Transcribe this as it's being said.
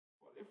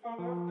Alright,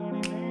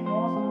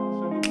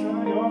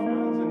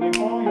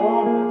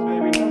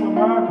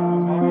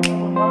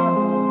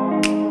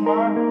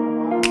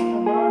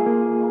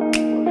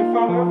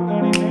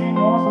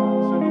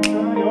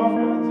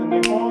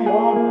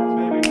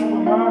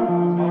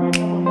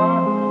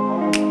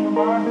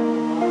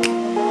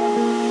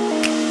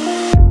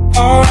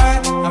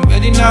 I'm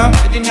ready now.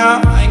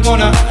 I ain't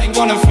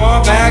gonna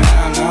fall back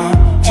down now.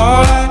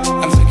 Alright,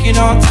 I'm take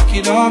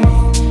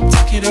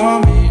it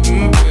on me,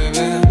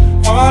 baby.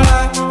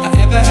 Alright, I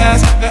ever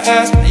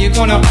ask, are you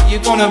gonna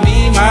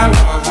be my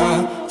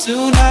lover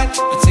tonight? I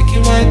take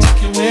it with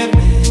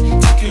me.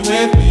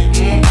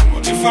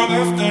 What if I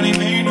left and it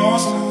made no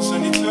sense?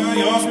 And you tell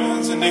your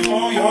friends and they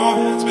hold your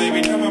hands,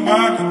 baby. Never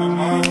mind.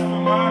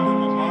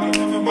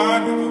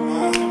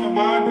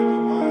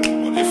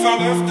 What if I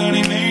left and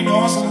it made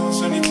no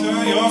sense? And you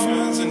tell your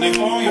friends and they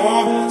hold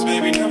your hands,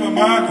 baby. Never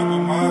mind.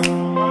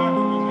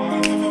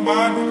 What if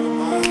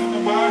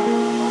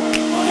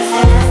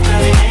I left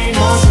and it made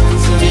no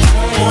sense? And you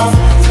tell your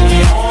friends and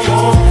they hold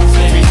your hands,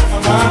 baby.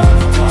 Never mind.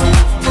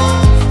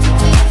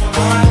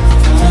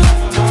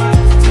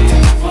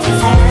 What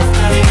if I left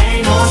and it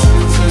made no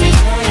sense? And you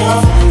tell your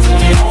friends and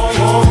they hold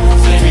your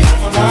hands, baby.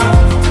 Never mind.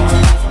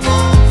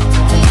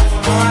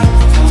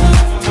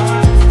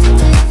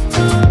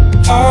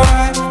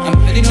 Alright, I'm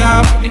ready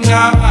now.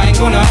 I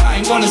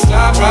ain't gonna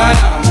stop right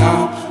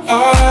now.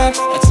 Alright,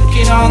 I take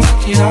it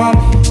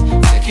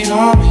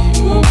on me,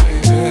 ooh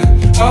baby.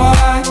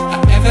 Alright, I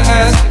never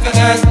asked,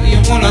 do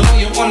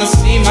you wanna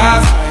see my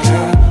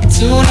fire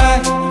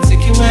tonight?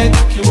 Take it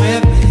with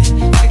me,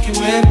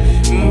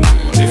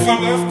 What if I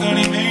left and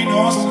it made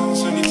no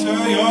sense? And you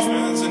tell your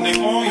friends and they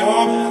hold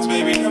your hands,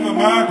 baby. Never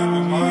mind.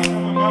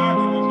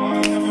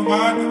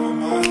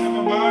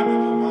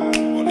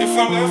 What if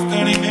I left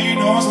and it made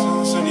no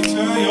sense? And you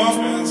tell your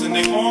friends and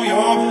they hold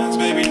your hands,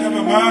 baby.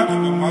 Never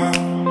mind.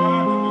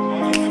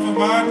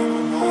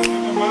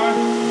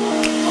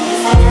 What if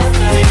I left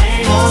and it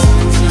made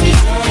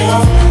no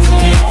sense? And you tell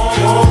your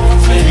friends and they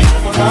hold your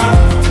hands, baby.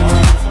 Never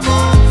mind.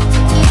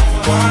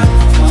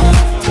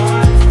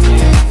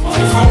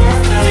 What if I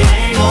left and it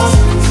made no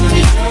sense? And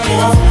you tell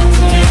your friends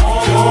and they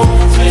hold your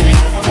hands,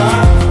 baby. Never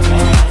mind.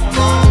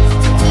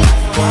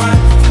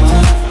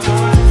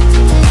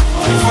 What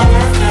if I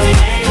left and it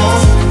made no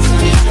sense?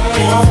 And you tell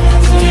your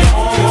friends and they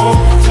hold your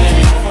hands,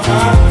 baby. Never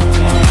mind.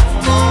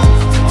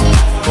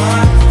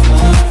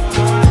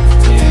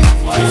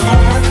 What if I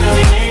left and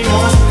it made no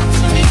sense?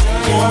 And you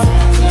tell your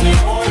friends and they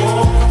hold your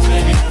hands,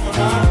 baby. Never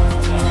mind.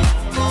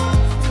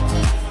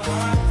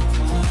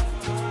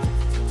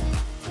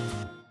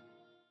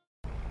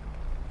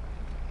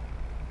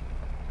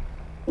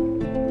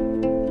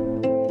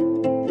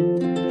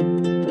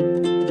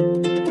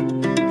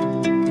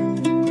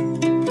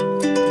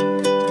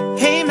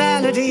 Hey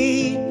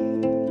melody,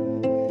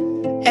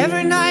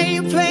 every night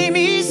you play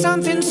me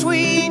something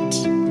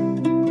sweet,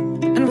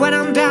 and when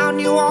I'm down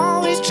you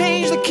always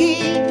change the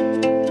key.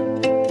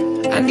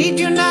 I need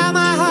you now,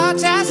 my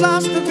heart has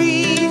lost the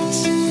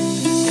beat,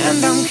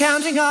 and I'm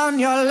counting on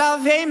your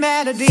love. Hey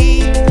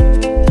melody,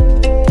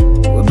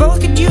 we both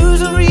could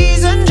use a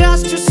reason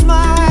just to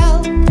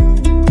smile,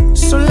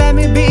 so let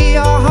me be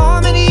your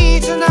harmony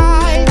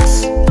tonight.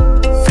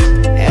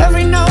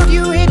 Every note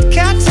you hit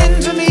cuts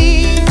into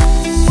me,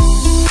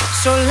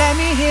 so let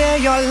me hear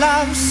your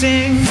love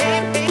sing.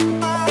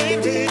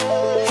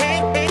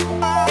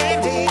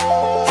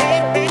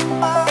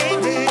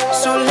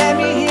 So let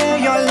me hear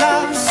your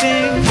love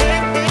sing.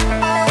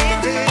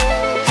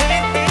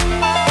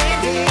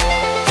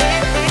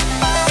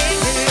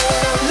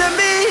 Let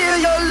me hear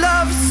your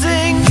love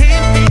sing.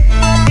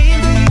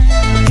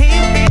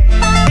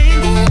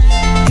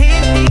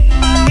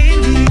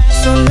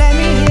 So let me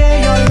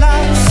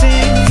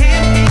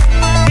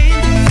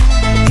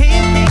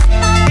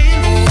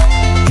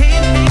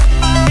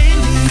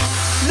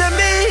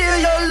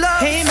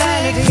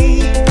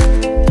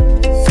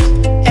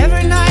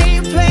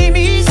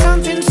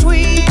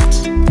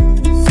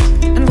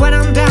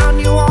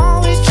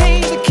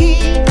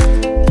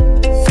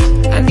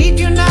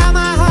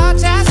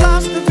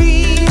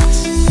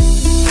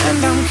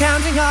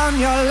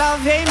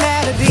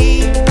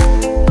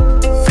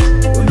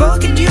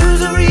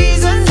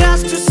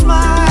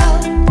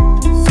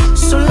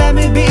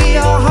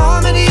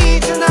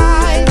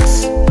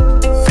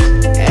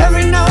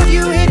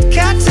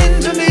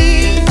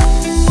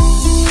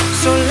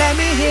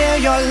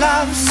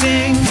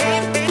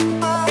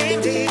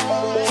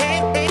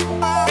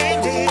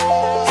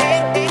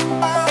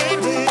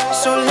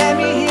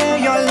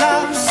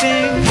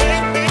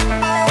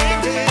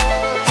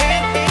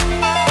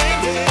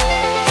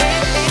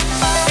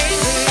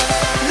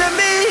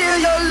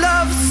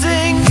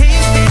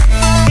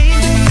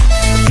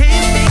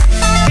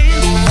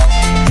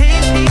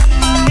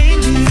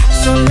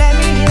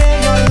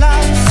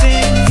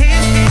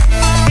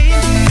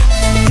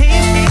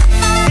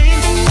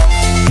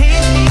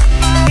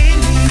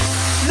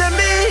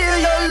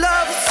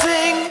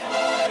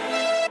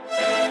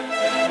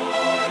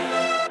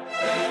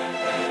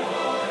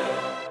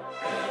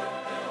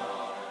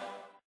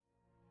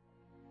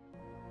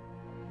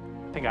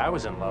I think I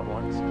was in love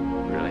once.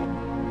 Really?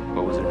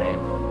 What was her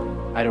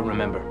name? I don't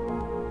remember.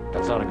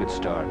 That's not a good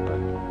start,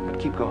 but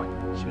keep going.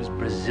 She was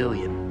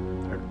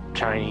Brazilian, or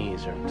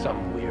Chinese, or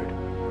something weird.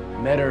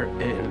 I met her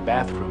in the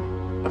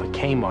bathroom of a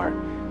Kmart,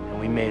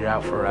 and we made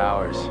out for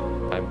hours.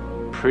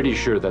 I'm pretty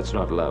sure that's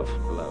not love.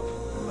 Love.